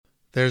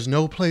There's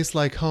no place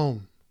like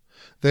home.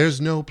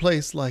 There's no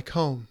place like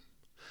home.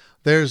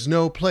 There's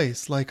no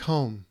place like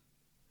home.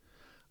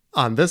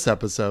 On this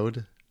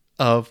episode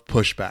of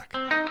Pushback.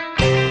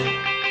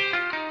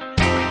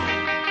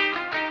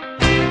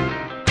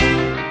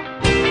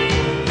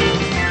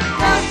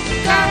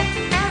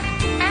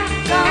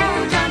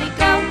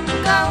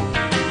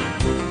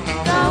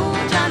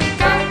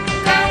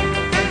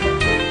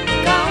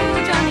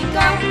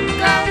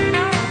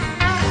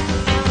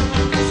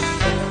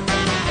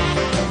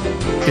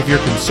 If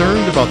you're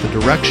concerned about the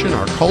direction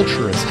our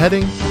culture is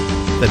heading,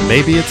 then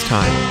maybe it's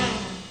time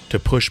to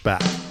push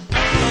back.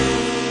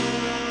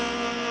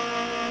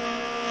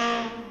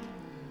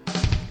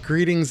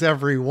 Greetings,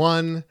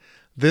 everyone.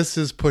 This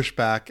is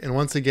Pushback, and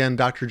once again,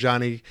 Dr.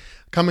 Johnny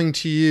coming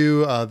to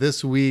you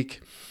this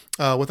week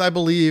with, I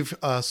believe,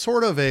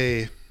 sort of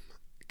a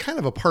kind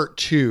of a part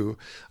two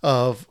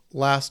of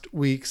last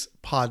week's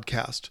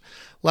podcast.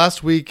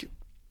 Last week,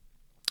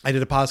 I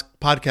did a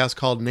podcast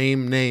called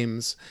Name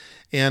Names.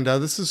 And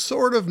this is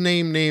sort of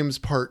Name Names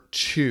Part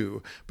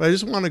 2, but I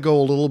just want to go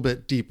a little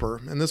bit deeper.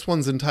 And this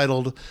one's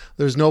entitled,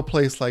 There's No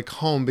Place Like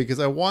Home, because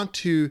I want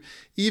to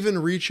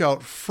even reach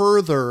out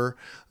further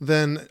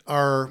than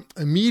our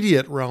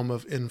immediate realm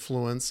of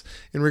influence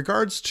in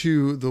regards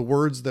to the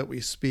words that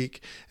we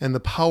speak and the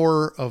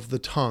power of the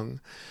tongue.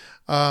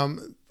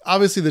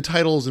 Obviously, the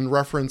title is in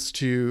reference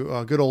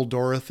to good old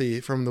Dorothy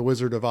from The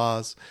Wizard of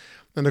Oz.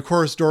 And of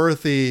course,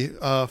 Dorothy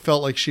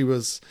felt like she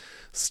was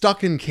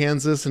stuck in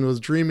Kansas and was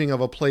dreaming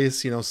of a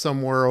place,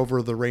 somewhere over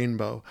the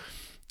rainbow.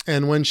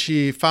 And when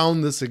she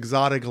found this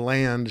exotic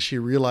land, she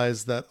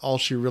realized that all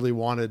she really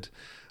wanted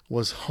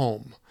was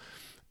home.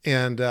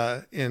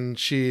 And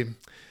she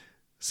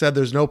said,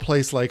 there's no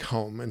place like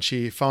home. And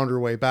she found her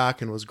way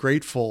back and was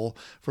grateful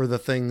for the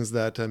things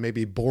that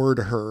maybe bored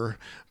her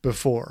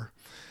before.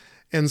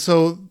 And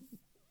so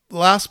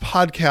last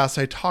podcast,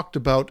 I talked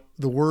about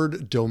the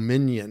word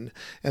dominion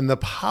and the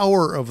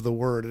power of the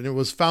word. And it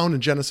was found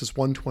in Genesis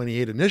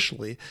 1:28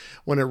 initially,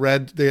 when it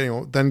read,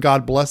 then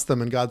God blessed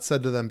them and God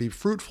said to them, be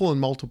fruitful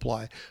and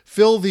multiply,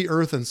 fill the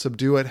earth and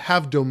subdue it,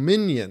 have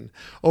dominion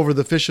over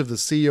the fish of the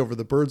sea, over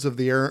the birds of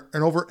the air,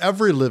 and over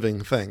every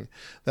living thing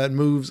that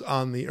moves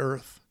on the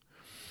earth.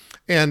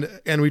 And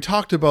we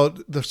talked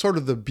about the sort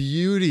of the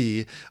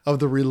beauty of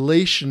the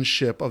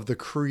relationship of the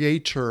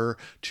creator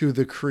to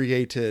the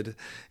created,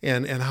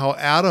 and how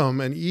Adam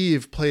and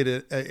Eve played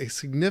a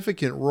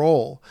significant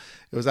role.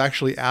 It was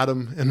actually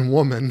Adam and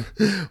woman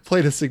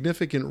played a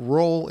significant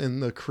role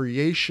in the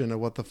creation of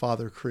what the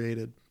Father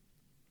created.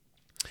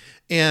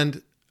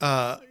 And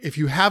if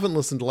you haven't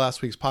listened to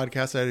last week's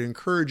podcast, I'd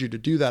encourage you to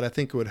do that. I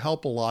think it would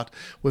help a lot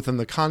within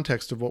the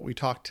context of what we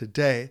talked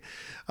today.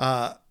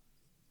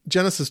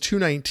 Genesis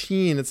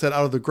 2:19, it said,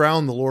 out of the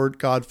ground the Lord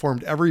God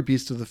formed every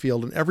beast of the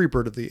field and every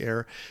bird of the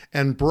air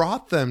and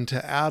brought them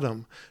to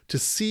Adam to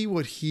see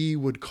what he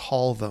would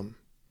call them.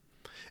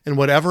 And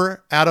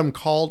whatever Adam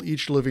called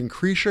each living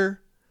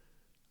creature,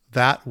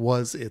 that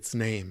was its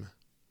name.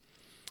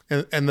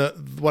 And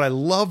what I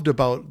loved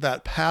about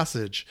that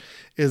passage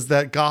is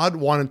that God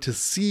wanted to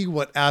see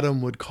what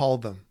Adam would call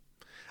them.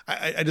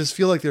 I just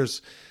feel like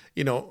there's,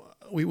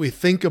 we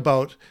think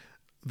about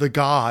the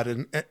God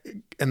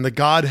and the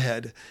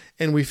Godhead,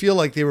 and we feel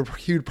like he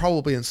would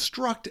probably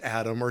instruct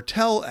Adam or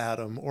tell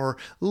Adam or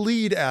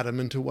lead Adam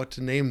into what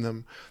to name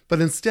them. But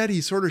instead, he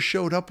sort of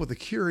showed up with a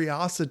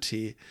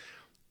curiosity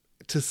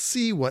to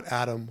see what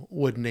Adam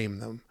would name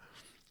them.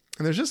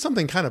 And there's just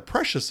something kind of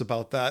precious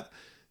about that,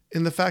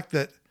 in the fact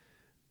that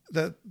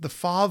the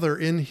Father,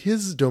 in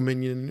his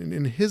dominion and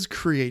in his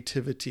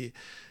creativity,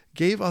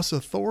 gave us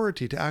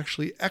authority to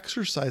actually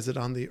exercise it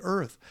on the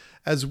earth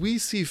as we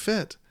see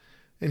fit.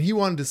 And he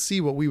wanted to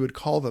see what we would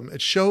call them. It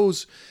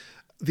shows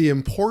the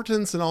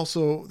importance, and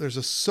also there's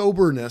a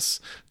soberness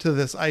to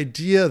this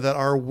idea that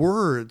our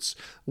words,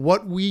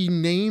 what we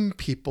name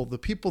people, the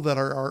people that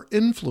are our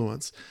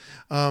influence,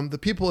 the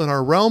people in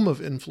our realm of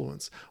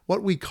influence,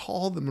 what we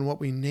call them and what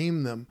we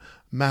name them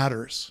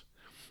matters.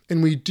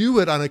 And we do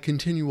it on a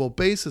continual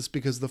basis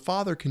because the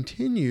Father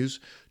continues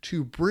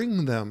to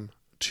bring them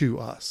to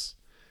us.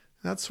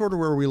 That's sort of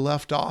where we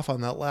left off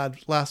on that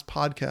last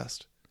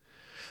podcast.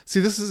 See,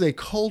 this is a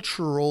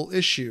cultural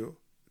issue.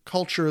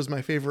 Culture is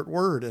my favorite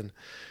word,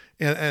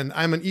 and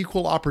I'm an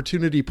equal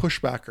opportunity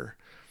pushbacker.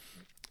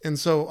 And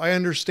so I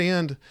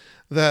understand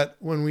that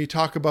when we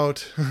talk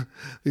about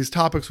these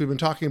topics we've been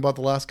talking about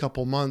the last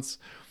couple months,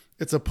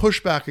 it's a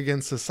pushback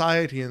against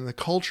society and the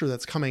culture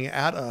that's coming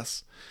at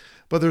us.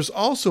 But there's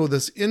also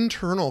this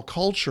internal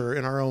culture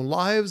in our own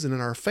lives and in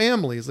our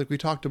families, like we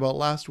talked about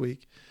last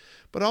week,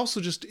 but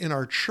also just in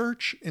our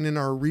church and in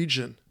our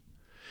region.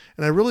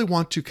 And I really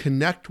want to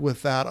connect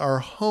with that, our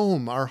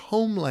home, our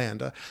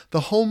homeland, the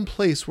home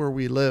place where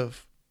we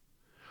live.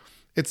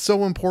 It's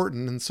so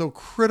important and so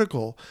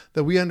critical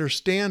that we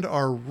understand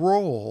our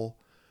role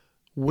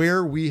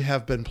where we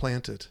have been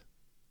planted.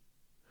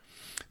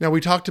 Now,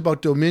 we talked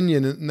about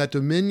dominion, and that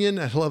dominion,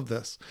 I love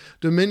this.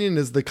 Dominion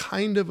is the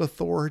kind of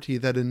authority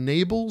that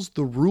enables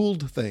the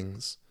ruled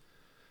things,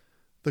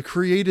 the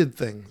created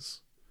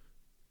things,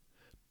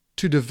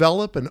 to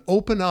develop and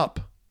open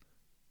up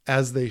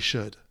as they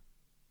should.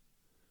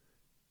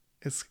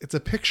 It's a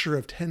picture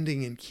of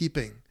tending and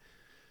keeping,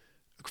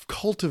 of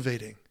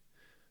cultivating,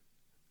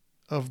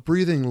 of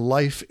breathing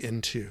life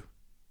into.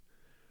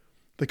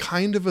 The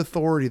kind of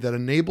authority that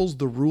enables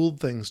the ruled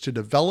things to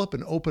develop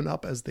and open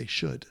up as they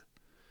should.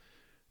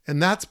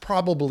 And that's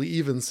probably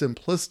even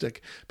simplistic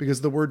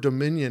because the word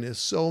dominion is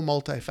so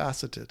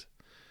multifaceted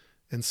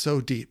and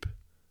so deep.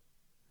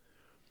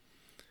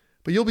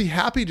 But you'll be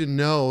happy to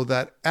know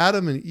that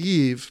Adam and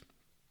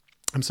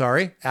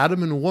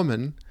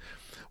woman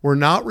were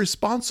not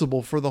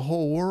responsible for the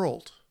whole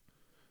world.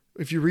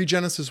 If you read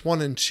Genesis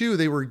 1 and 2,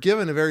 they were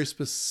given a very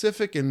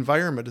specific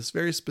environment, a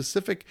very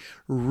specific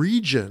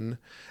region,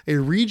 a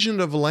region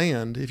of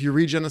land. If you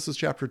read Genesis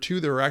chapter 2,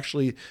 there are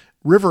actually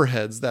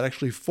riverheads that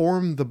actually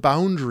form the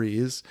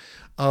boundaries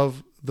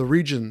of the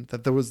region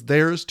that was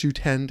theirs to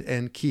tend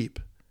and keep.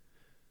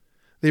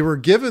 They were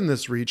given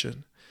this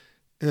region,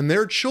 and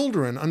their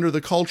children, under the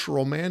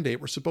cultural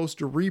mandate, were supposed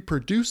to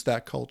reproduce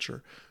that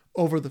culture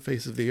over the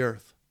face of the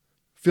earth.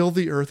 Fill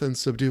the earth and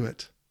subdue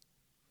it.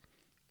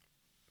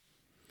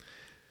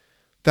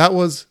 That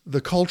was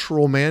the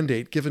cultural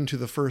mandate given to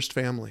the first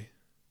family.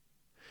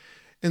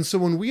 And so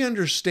when we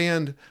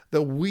understand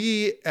that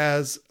we,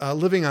 as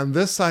living on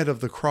this side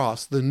of the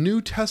cross, the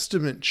New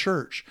Testament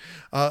church,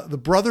 the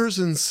brothers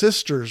and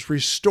sisters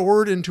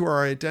restored into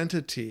our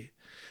identity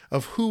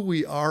of who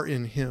we are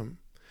in Him,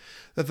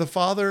 that the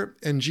Father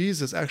and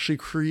Jesus actually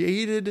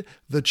created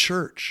the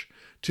church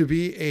to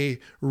be a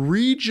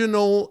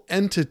regional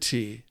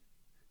entity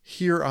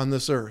here on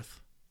this earth.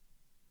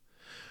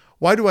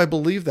 Why do I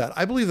believe that?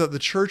 I believe that the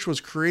church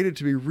was created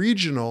to be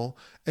regional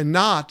and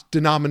not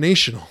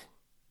denominational.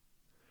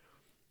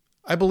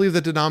 I believe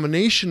that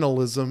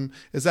denominationalism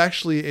is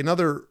actually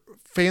another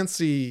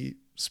fancy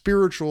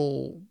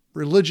spiritual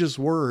religious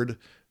word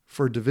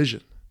for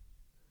division.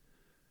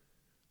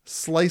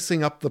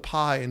 Slicing up the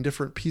pie in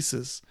different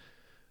pieces.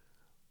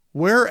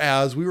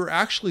 Whereas we were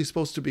actually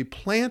supposed to be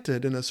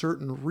planted in a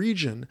certain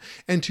region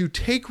and to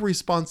take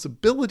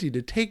responsibility,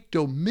 to take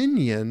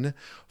dominion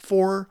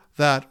for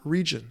that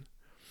region.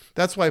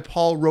 That's why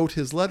Paul wrote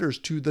his letters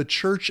to the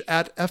church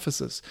at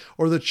Ephesus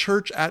or the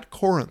church at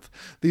Corinth.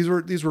 These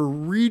were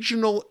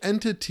regional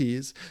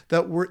entities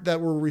that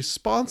were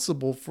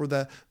responsible for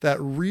that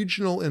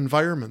regional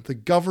environment, the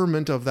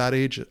government of that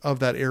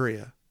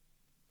area.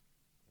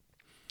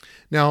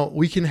 Now,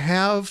 we can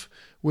have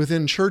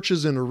within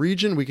churches in a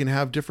region, we can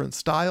have different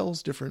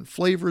styles, different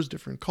flavors,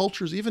 different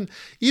cultures,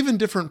 even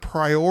different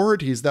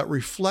priorities that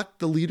reflect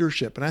the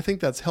leadership. And I think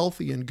that's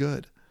healthy and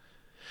good.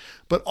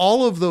 But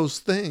all of those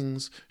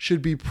things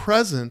should be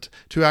present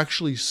to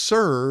actually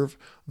serve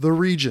the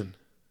region.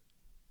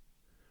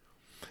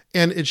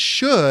 And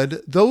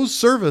those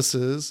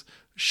services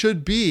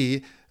should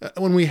be,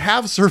 when we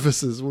have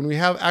services, when we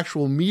have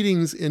actual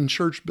meetings in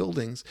church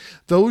buildings,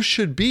 those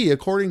should be,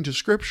 according to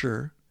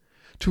Scripture,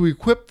 to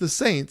equip the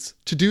saints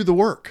to do the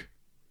work.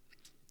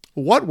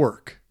 What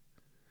work?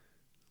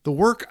 The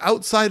work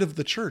outside of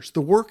the church,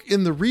 the work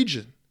in the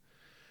region,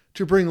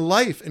 to bring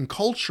life and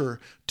culture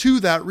to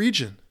that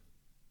region.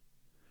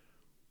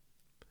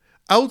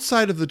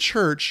 Outside of the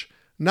church,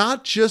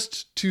 not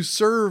just to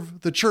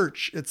serve the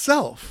church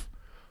itself.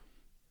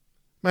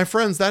 My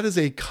friends, that is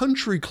a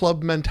country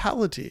club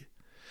mentality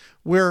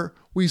where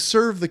we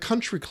serve the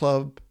country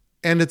club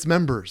and its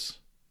members.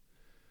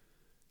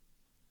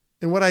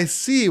 And what I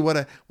see,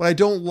 what I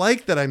don't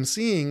like that I'm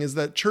seeing is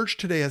that church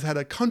today has had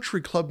a country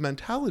club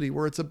mentality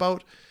where it's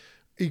about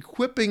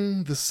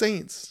equipping the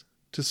saints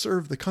to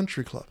serve the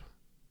country club.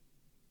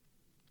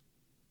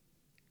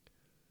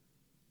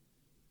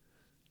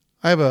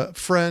 I have a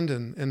friend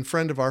and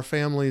friend of our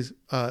family's,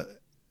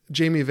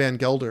 Jamie Van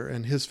Gelder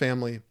and his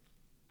family.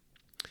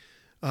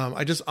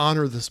 I just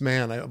honor this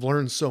man. I've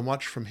learned so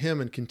much from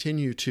him and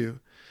continue to.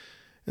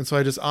 And so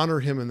I just honor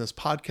him in this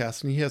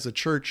podcast. And he has a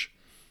church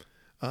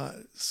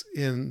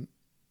in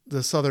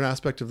the southern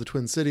aspect of the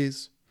Twin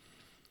Cities.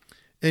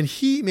 And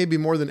he, maybe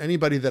more than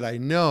anybody that I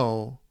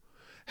know,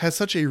 has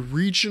such a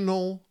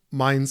regional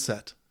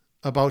mindset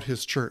about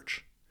his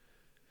church.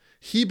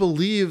 He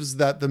believes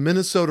that the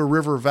Minnesota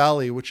River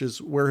Valley, which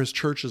is where his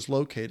church is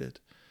located,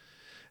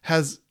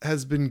 has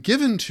been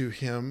given to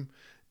him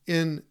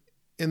in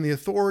the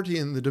authority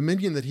and the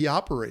dominion that he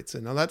operates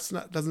in. Now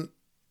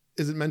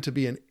isn't meant to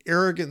be an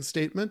arrogant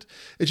statement.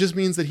 It just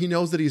means that he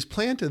knows that he's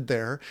planted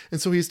there, and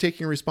so he's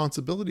taking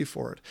responsibility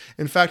for it.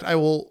 In fact, I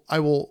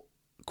will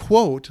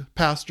quote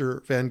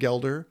Pastor Van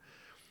Gelder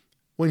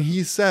when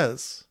he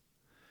says,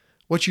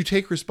 "What you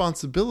take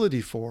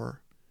responsibility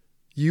for,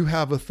 you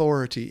have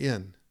authority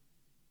in.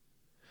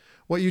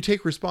 What you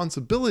take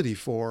responsibility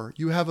for,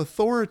 you have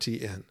authority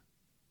in."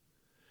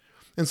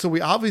 And so we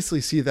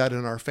obviously see that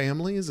in our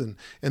families and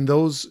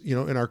those,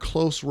 in our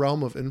close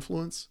realm of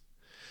influence.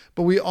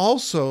 But we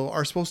also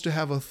are supposed to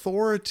have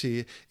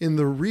authority in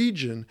the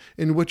region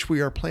in which we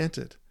are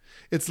planted.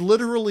 It's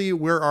literally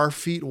where our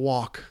feet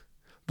walk,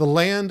 the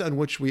land on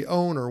which we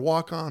own or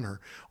walk on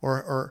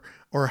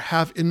or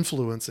have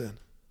influence in.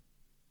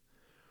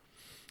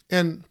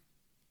 And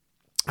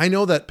I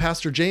know that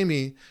Pastor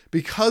Jamie,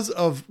 because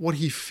of what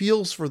he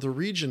feels for the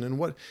region and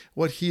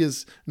what he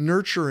is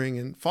nurturing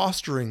and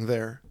fostering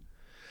there,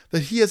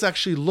 that he has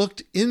actually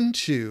looked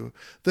into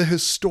the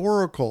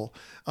historical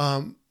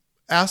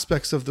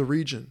aspects of the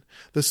region,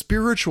 the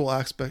spiritual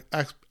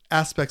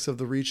aspects of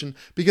the region,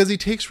 because he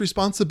takes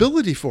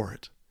responsibility for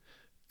it.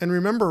 And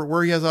remember,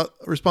 where he has a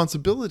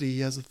responsibility, he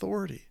has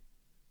authority.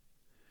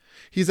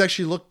 He's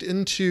actually looked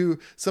into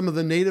some of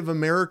the Native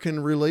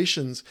American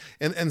relations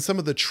and some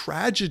of the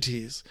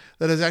tragedies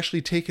that has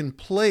actually taken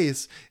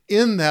place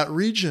in that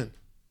region.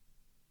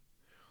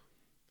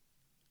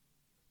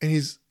 And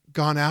he's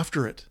gone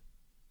after it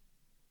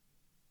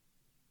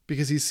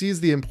because he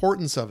sees the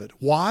importance of it.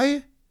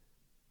 Why?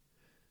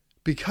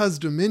 Because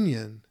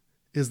dominion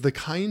is the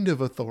kind of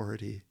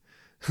authority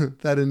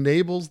that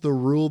enables the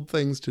ruled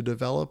things to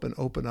develop and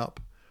open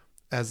up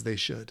as they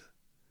should.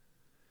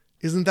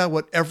 Isn't that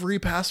what every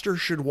pastor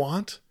should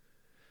want?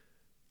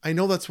 I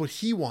know that's what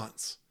he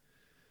wants.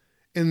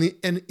 And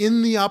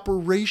in the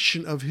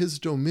operation of his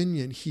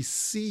dominion, he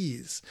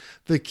sees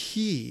the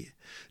key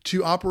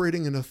to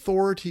operating an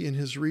authority in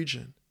his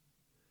region.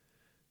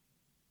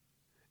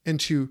 And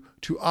to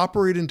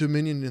operate in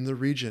dominion in the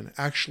region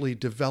actually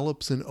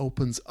develops and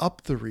opens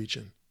up the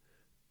region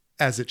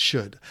as it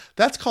should.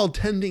 That's called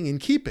tending and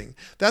keeping.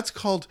 That's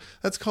called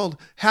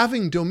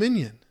having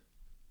dominion.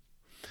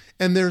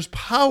 And there's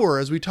power,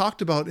 as we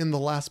talked about in the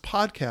last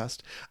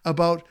podcast,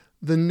 about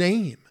the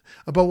name,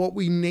 about what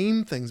we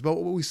name things, about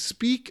what we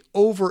speak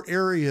over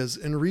areas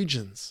and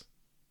regions.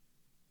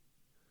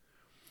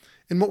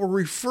 And what we're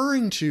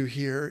referring to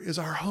here is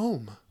our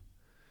home.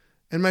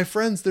 And my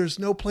friends, there's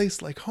no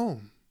place like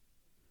home.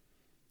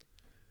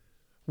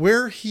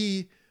 Where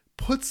he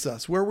puts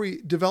us, where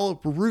we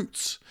develop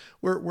roots,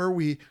 where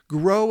we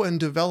grow and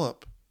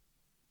develop,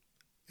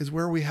 is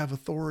where we have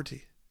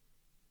authority.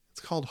 It's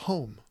called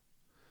home.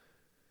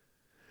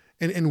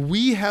 And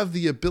we have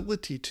the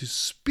ability to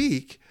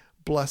speak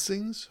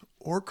blessings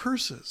or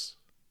curses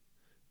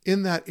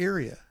in that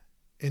area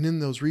and in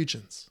those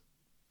regions.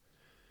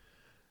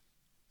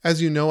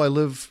 As you know, I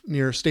live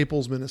near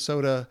Staples,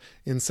 Minnesota,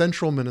 in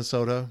central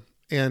Minnesota.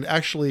 And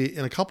actually,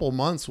 in a couple of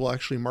months, we'll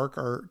actually mark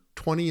our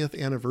 20th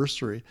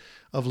anniversary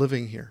of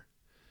living here.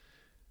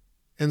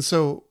 And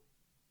so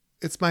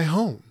it's my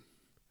home.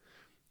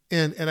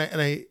 And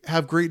I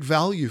have great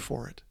value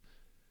for it.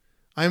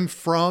 I'm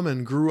from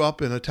and grew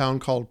up in a town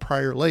called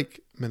Prior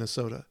Lake,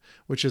 Minnesota,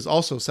 which is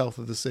also south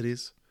of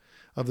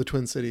the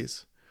Twin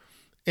Cities.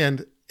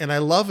 And I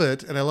love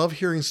it. And I love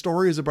hearing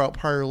stories about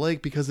Prior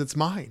Lake because it's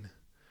mine.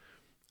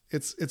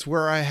 It's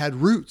where I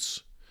had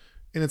roots,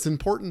 and it's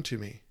important to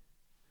me.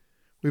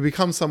 We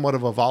become somewhat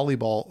of a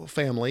volleyball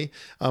family,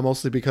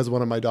 mostly because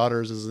one of my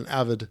daughters is an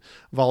avid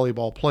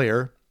volleyball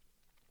player.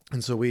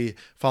 And so we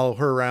follow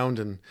her around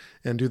and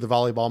do the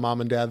volleyball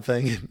mom and dad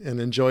thing and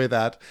enjoy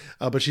that.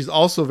 But she's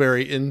also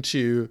very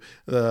into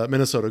the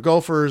Minnesota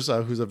Gophers,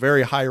 who's a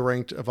very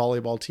high-ranked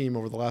volleyball team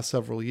over the last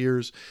several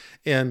years.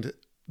 And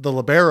the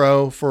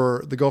libero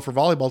for the Gopher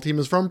volleyball team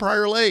is from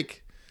Prior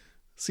Lake,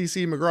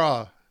 CC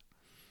McGraw.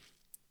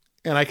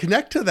 And I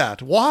connect to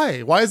that.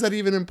 Why? Why is that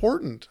even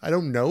important? I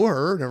don't know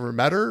her, never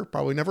met her,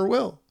 probably never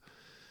will.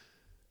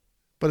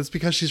 But it's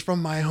because she's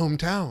from my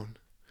hometown.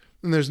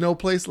 And there's no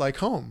place like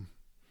home.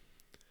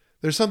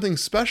 There's something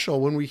special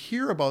when we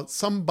hear about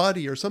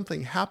somebody or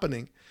something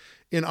happening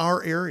in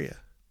our area.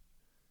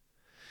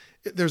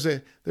 There's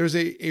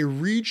a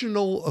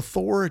regional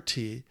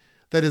authority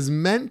that is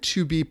meant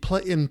to be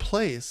in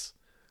place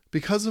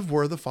because of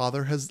where the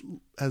Father has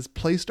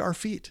placed our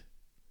feet.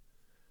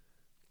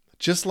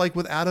 Just like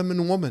with Adam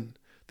and woman,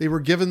 they were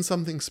given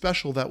something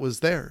special that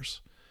was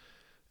theirs.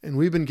 And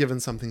we've been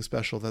given something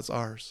special that's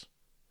ours.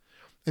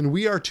 And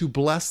we are to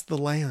bless the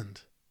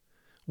land.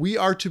 We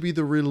are to be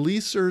the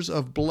releasers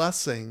of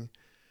blessing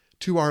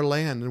to our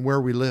land and where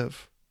we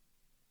live.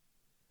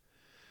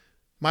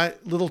 My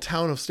little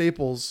town of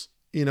Staples,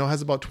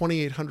 has about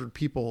 2,800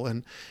 people.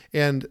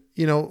 And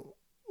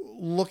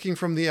looking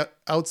from the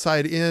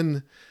outside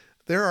in,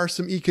 there are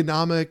some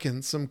economic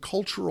and some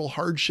cultural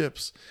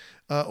hardships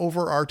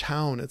over our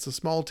town. It's a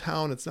small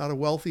town. It's not a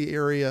wealthy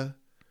area.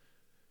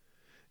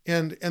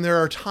 And there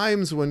are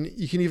times when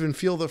you can even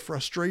feel the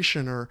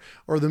frustration or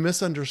the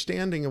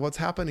misunderstanding of what's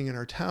happening in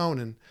our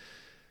town.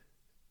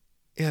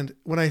 And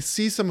when I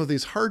see some of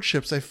these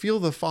hardships, I feel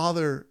the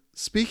Father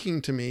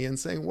speaking to me and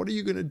saying, what are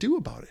you going to do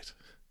about it?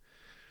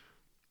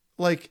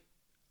 Like,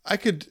 I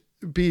could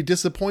be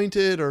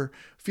disappointed or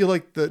feel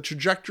like the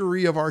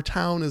trajectory of our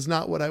town is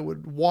not what I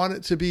would want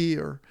it to be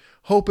or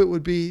hope it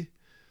would be.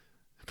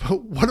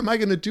 But what am I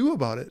going to do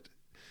about it?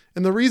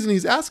 And the reason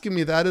he's asking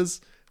me that is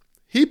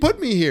he put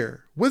me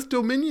here with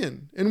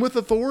dominion and with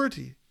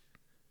authority.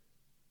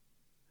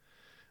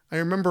 I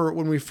remember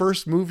when we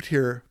first moved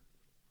here,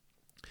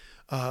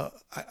 I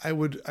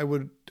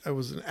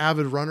was an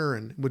avid runner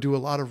and would do a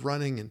lot of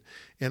running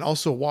and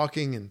also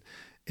walking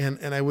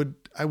and I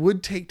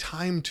would take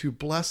time to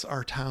bless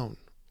our town.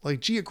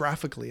 Like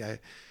geographically, I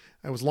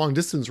was a long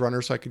distance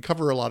runner, so I could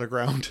cover a lot of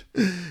ground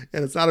and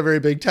it's not a very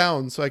big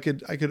town. So I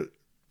could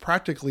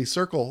practically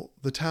circle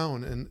the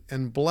town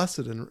and bless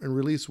it and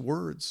release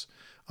words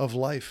of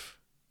life.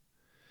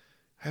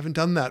 I haven't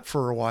done that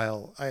for a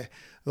while.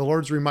 The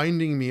Lord's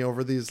reminding me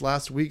over these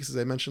last weeks, as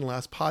I mentioned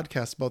last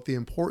podcast, about the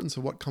importance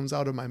of what comes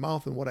out of my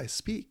mouth and what I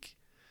speak.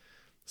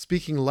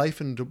 Speaking life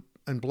and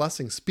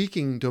blessing,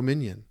 speaking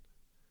dominion.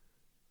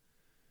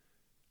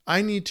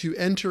 I need to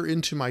enter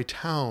into my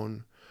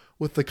town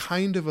with the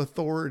kind of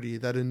authority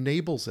that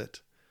enables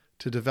it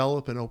to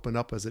develop and open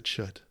up as it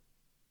should.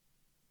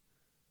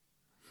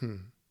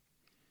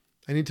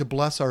 I need to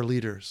bless our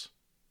leaders.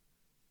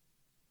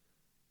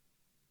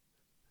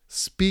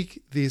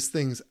 Speak these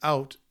things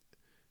out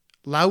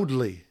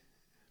loudly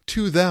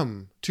to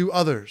them, to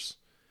others,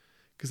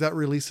 because that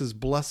releases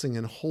blessing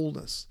and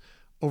wholeness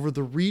over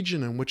the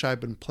region in which I've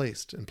been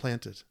placed and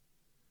planted.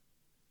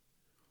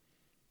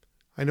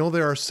 I know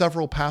there are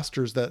several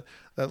pastors that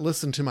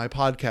listen to my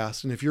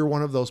podcast, and if you're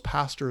one of those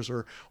pastors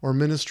or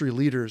ministry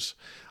leaders,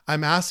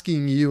 I'm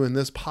asking you in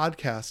this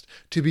podcast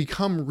to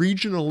become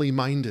regionally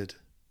minded.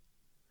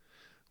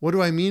 What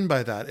do I mean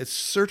by that? It's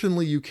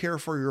certainly you care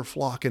for your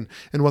flock and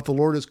what the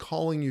Lord is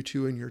calling you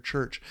to in your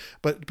church,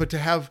 but to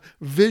have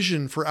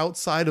vision for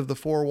outside of the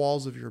four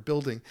walls of your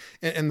building,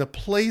 and the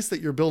place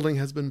that your building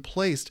has been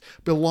placed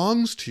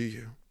belongs to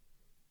you.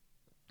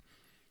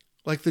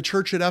 Like the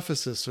church at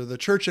Ephesus or the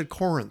church at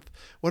Corinth.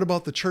 What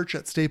about the church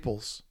at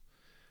Staples?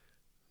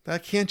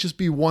 That can't just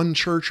be one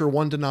church or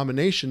one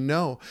denomination.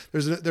 No,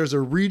 there's a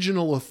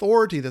regional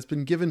authority that's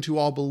been given to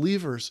all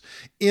believers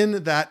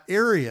in that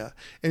area.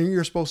 And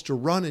you're supposed to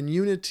run in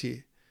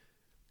unity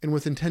and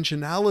with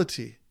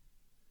intentionality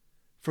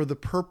for the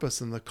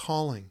purpose and the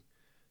calling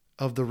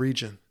of the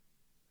region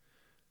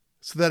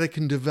so that it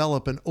can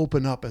develop and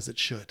open up as it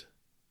should.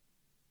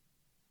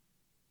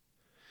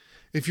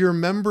 If you're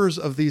members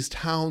of these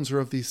towns or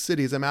of these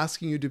cities, I'm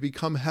asking you to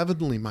become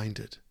heavenly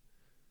minded.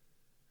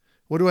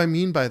 What do I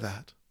mean by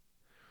that?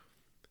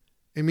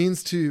 It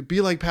means to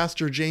be like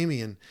Pastor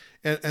Jamie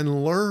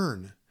and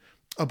learn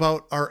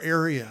about our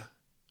area.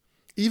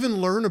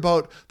 Even learn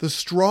about the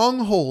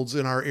strongholds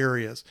in our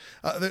areas.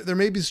 There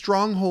may be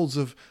strongholds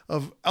of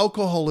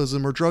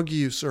alcoholism or drug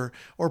use or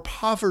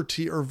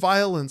poverty or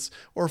violence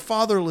or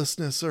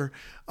fatherlessness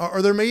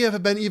or there may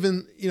have been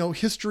even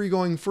history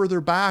going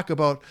further back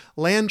about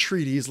land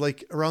treaties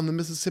like around the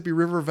Mississippi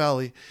River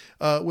Valley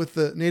with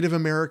the Native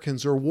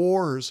Americans or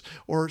wars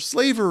or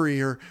slavery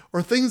or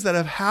things that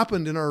have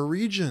happened in our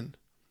region.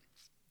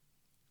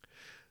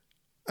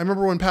 I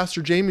remember when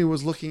Pastor Jamie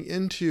was looking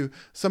into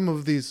some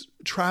of these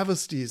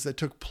travesties that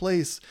took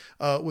place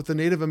with the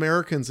Native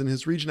Americans in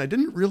his region. I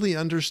didn't really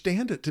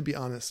understand it, to be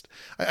honest.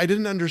 I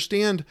didn't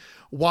understand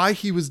why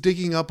he was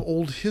digging up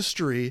old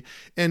history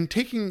and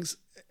taking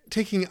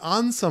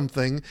on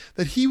something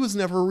that he was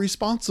never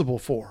responsible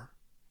for.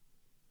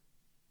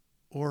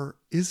 Or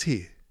is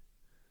he?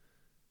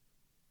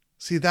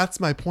 See, that's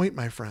my point,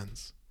 my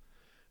friends.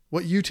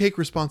 What you take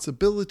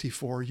responsibility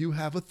for, you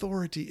have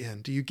authority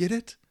in. Do you get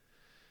it?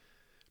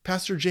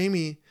 Pastor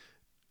Jamie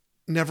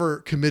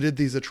never committed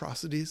these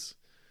atrocities,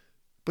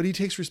 but he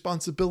takes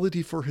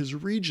responsibility for his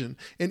region.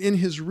 And in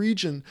his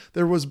region,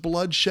 there was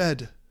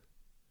bloodshed.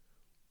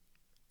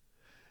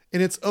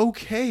 And it's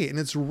okay and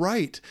it's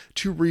right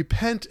to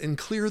repent and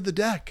clear the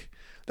deck.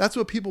 That's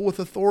what people with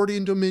authority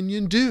and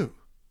dominion do.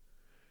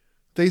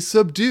 They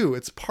subdue.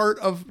 It's part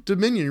of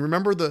dominion. You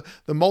remember the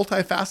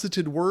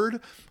multifaceted word?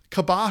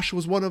 Kabosh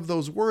was one of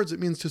those words. It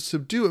means to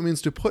subdue. It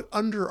means to put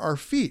under our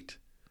feet.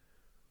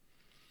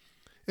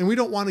 And we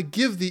don't want to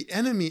give the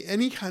enemy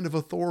any kind of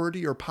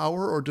authority or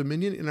power or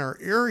dominion in our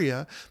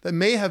area that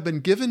may have been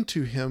given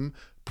to him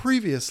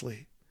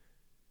previously.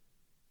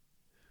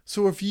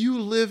 So if you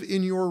live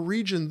in your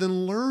region,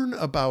 then learn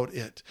about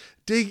it,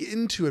 dig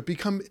into it,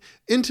 become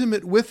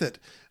intimate with it,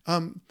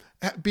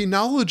 be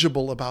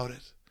knowledgeable about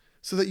it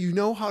so that you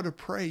know how to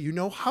pray, you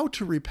know how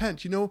to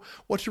repent, you know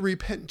what to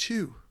repent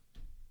to.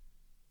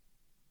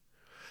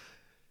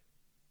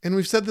 And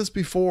we've said this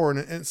before, and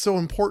it's so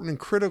important and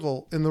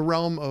critical in the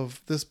realm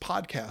of this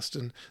podcast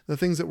and the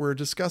things that we're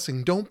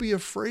discussing. Don't be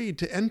afraid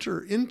to enter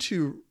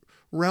into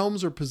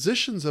realms or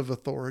positions of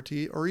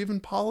authority or even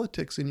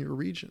politics in your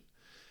region,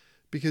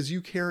 because you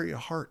carry a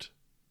heart.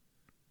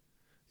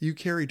 You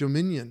carry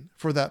dominion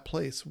for that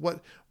place.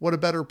 What a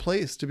better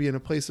place to be in a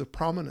place of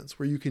prominence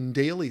where you can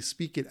daily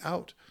speak it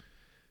out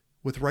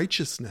with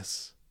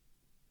righteousness.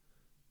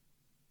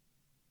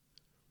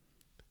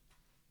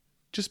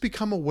 Just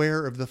become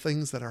aware of the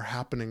things that are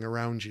happening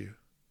around you.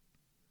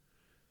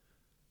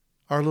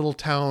 Our little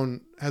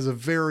town has a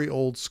very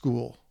old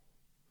school,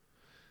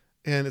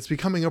 and it's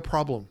becoming a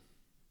problem.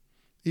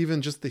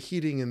 Even just the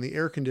heating and the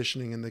air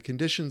conditioning and the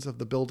conditions of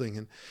the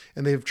building.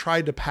 And they've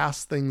tried to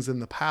pass things in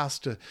the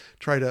past to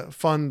try to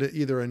fund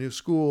either a new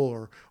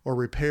school or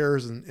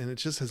repairs, and it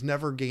just has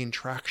never gained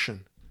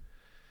traction.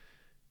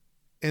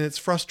 And it's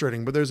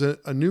frustrating, but there's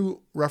a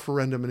new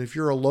referendum, and if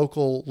you're a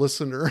local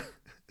listener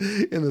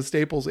in the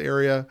Staples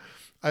area,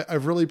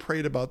 I've really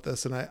prayed about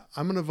this, and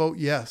I'm going to vote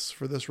yes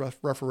for this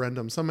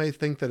referendum. Some may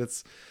think that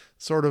it's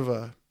sort of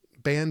a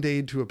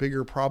Band-Aid to a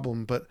bigger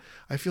problem, but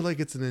I feel like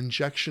it's an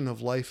injection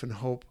of life and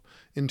hope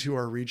into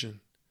our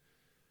region.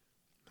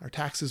 Our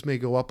taxes may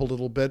go up a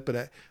little bit,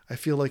 but I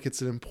feel like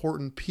it's an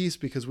important piece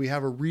because we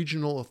have a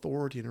regional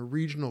authority and a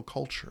regional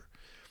culture.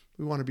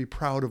 We want to be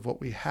proud of what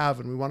we have,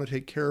 and we want to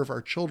take care of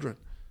our children.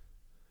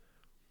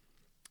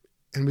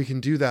 And we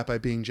can do that by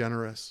being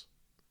generous.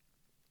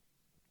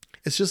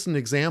 It's just an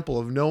example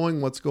of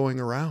knowing what's going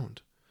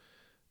around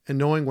and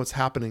knowing what's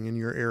happening in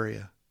your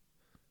area.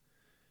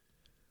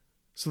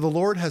 So the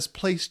Lord has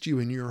placed you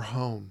in your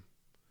home,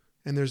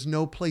 and there's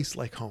no place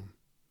like home.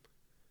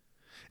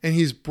 And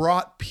He's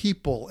brought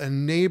people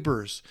and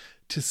neighbors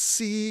to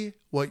see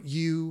what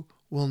you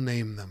will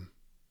name them.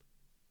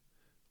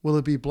 Will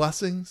it be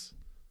blessings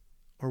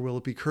or will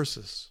it be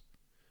curses?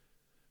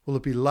 Will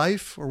it be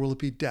life or will it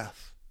be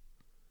death?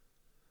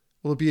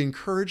 Will it be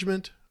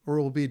encouragement or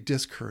will it be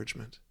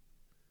discouragement?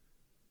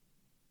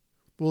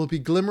 Will it be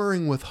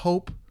glimmering with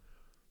hope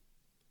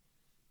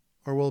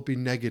or will it be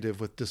negative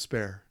with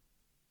despair?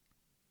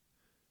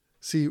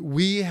 See,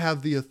 we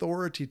have the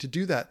authority to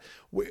do that.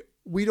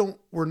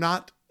 We're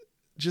not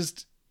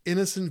just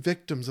innocent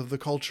victims of the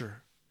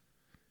culture.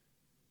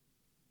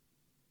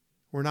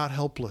 We're not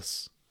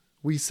helpless.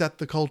 We set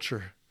the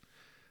culture.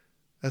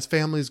 As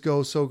families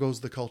go, so goes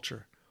the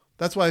culture.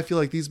 That's why I feel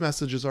like these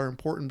messages are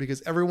important,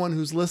 because everyone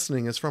who's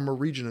listening is from a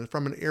region and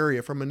from an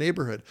area, from a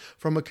neighborhood,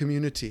 from a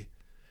community.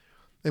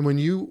 And when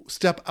you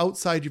step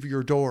outside of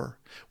your door,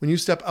 when you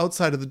step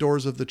outside of the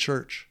doors of the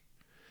church,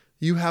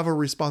 you have a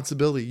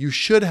responsibility. You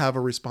should have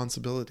a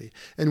responsibility.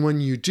 And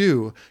when you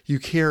do, you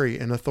carry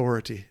an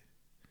authority.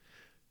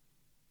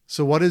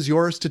 So what is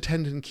yours to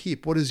tend and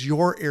keep? What is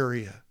your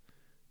area?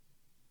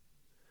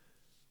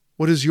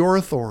 What is your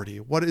authority?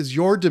 What is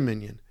your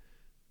dominion?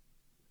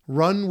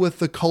 Run with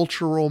the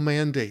cultural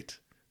mandate.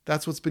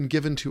 That's what's been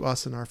given to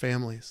us in our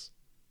families.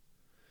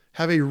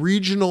 Have a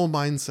regional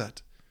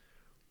mindset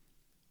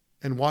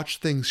and watch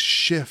things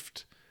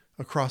shift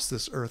across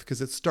this earth,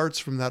 because it starts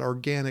from that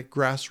organic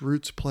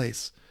grassroots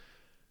place,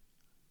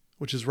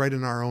 which is right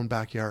in our own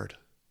backyard.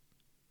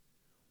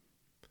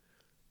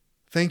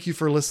 Thank you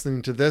for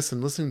listening to this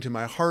and listening to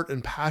my heart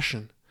and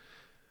passion,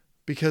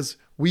 because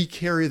we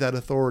carry that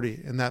authority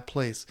in that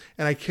place.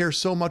 And I care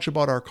so much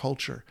about our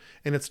culture.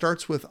 And it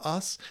starts with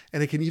us,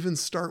 and it can even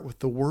start with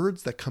the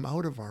words that come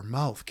out of our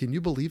mouth. Can you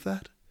believe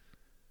that?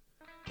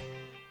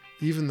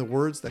 Even the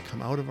words that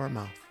come out of our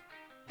mouth.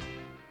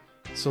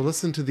 So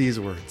listen to these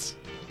words.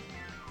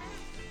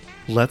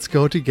 Let's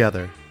go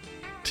together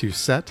to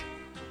set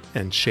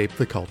and shape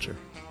the culture.